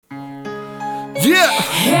Yeah,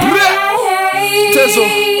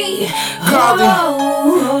 Tzzle Caldi,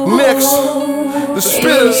 Mix, the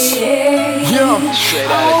Spitters, yeah. Straight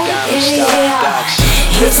out of Diamond Style Docs.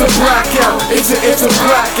 It's a blackout, it's a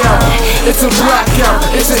blackout, it's a blackout,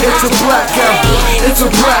 it's a blackout, it's a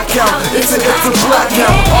blackout, it's a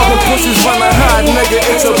blackout. All the pussies wanna hide, nigga,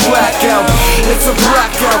 it's a blackout, it's a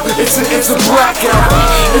blackout, it's a blackout,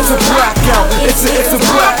 it's a blackout, it's a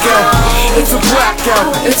blackout, it's a blackout,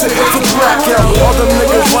 it's a blackout. All the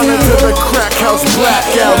niggas running to the crack house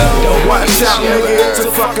blackout. Watch out, nigga, it's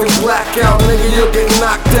a fucking blackout, nigga, you'll get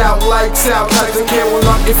knocked out, lights out. Tyson K will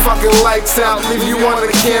knock your fucking lights out, leave you on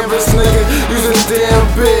the canvas, nigga, use a damn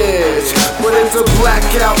bitch. But it's a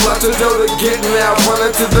blackout, lots of dough to get now.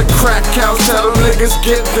 Running to the crack house, tell them niggas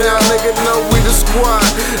get down. Nigga know we the squad,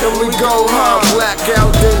 and we go hard.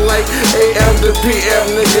 Blackout then like AM to PM,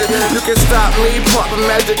 nigga. You can stop me, poppin'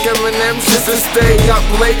 magic M&M shit to stay up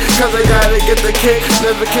late, cause I gotta get the cake.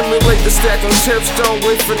 Never accumulate the stack of chips, don't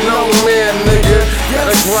wait for no man, nigga.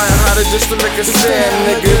 Gotta grind harder just to make a stand,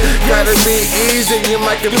 nigga. Gotta be easy, you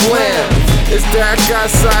might get bland. It's dark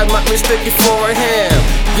outside, might mistake it for a ham.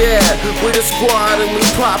 Yeah, we the squad and we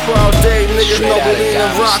pop all day, niggas know we lean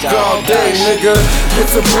and rock all day, nigga.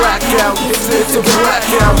 It's a blackout, it's a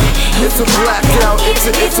blackout, it's a blackout, it's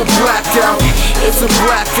a blackout, it's a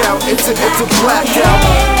blackout, it's a blackout,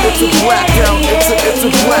 it's a blackout, it's a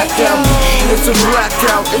blackout, it's a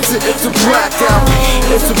blackout, it's a blackout,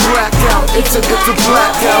 it's a blackout, it's a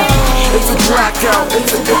blackout, it's a blackout,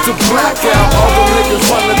 it's a blackout. All the niggas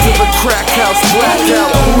running to the crack house blackout.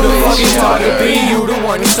 Who the fuck you thought to be? You the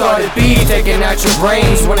one who started be taking out your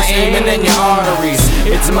brains when I'm aiming in your arteries.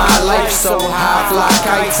 It's my life, so high, fly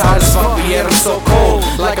kites, hot as fuck, but yet I'm so cold,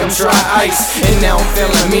 like I'm dry ice. And now I'm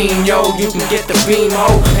feeling mean, yo, you can get the beam,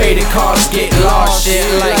 ho. Hey, the cars get lost, shit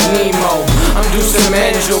like Nemo. I'm deucing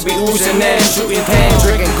men, you'll be oozing that, shooting pen,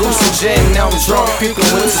 drinking goose and gin. Now I'm drunk, puking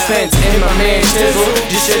with suspense, and my man Tzzle,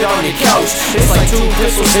 this shit on your couch. It's like two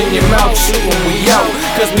pistols in your mouth, shooting we out,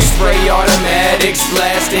 cause we spray automatics,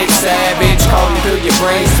 plastic, savage. Call you till your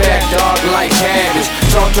brains back, dog, like cabbage.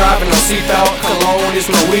 Drunk driving on seatbelt, cologne is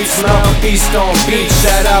my weed smell. East on beach,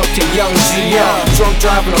 shout out to Young GL. Drunk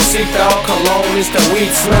driving on seatbelt, cologne is the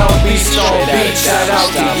weed smell. East on beach, shout out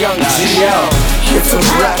to Young GL. It's a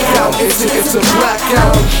blackout, it's a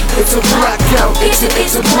blackout, it's a blackout, it's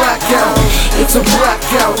a blackout, it's a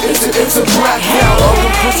blackout, it's a blackout. All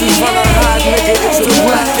the pussies wanna hide, nigga, it's a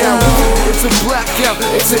blackout, it's a blackout,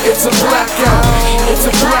 it's a blackout, it's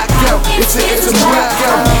a blackout, it's a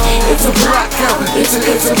blackout, it's a blackout,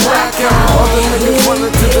 it's a blackout. All the niggas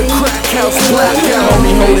running to the crack house blackout.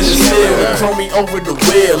 Homie holding the steel, throw me over the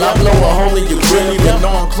wheel. I blow a hole in your grill, even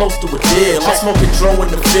though I'm close to a deal. I'm smoking dro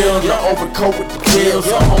in the field, your overcoat with the pills.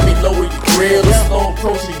 Your homie lower your grill, it's slow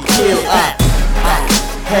approach to your kill.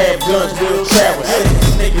 Have guns, will travel.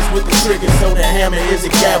 Sentence niggas with the trigger, so the hammer is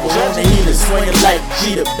a gavel. On the heater, swinging like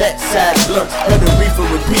G, the backside blunts. Heard the reefer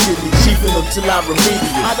repeatedly, chiefing them till I remedial.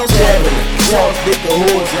 Traveling, toss dick the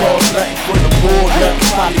horse, cost nothing for the board. Nothing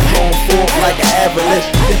probably going forth like an avalanche.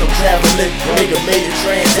 Then I'm traveling, nigga made a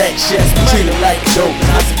transaction. Treat it like dope,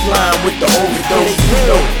 I supply him with the overdose. You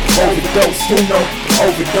know, overdose, you know,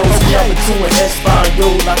 overdose. Coming to an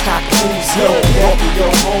Espanol like I can snow. Walking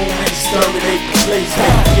your home and exterminate the place.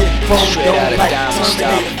 Get it from Straight out of Diamond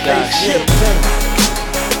Style Docs.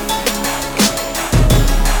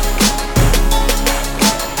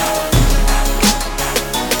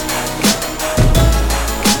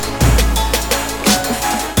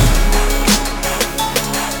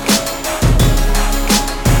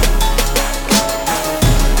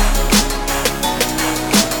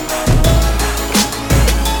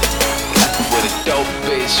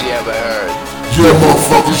 You ever heard? Yeah,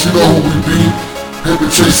 motherfuckers, you know who we be. Hip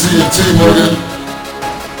and Tzzle.T, nigga.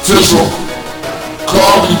 Tzzle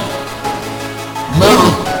Caldi,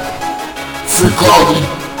 Meta, Free Caldi.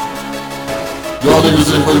 Y'all niggas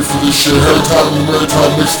ain't ready for this shit. Every time you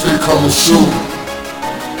maritime mixtape coming soon.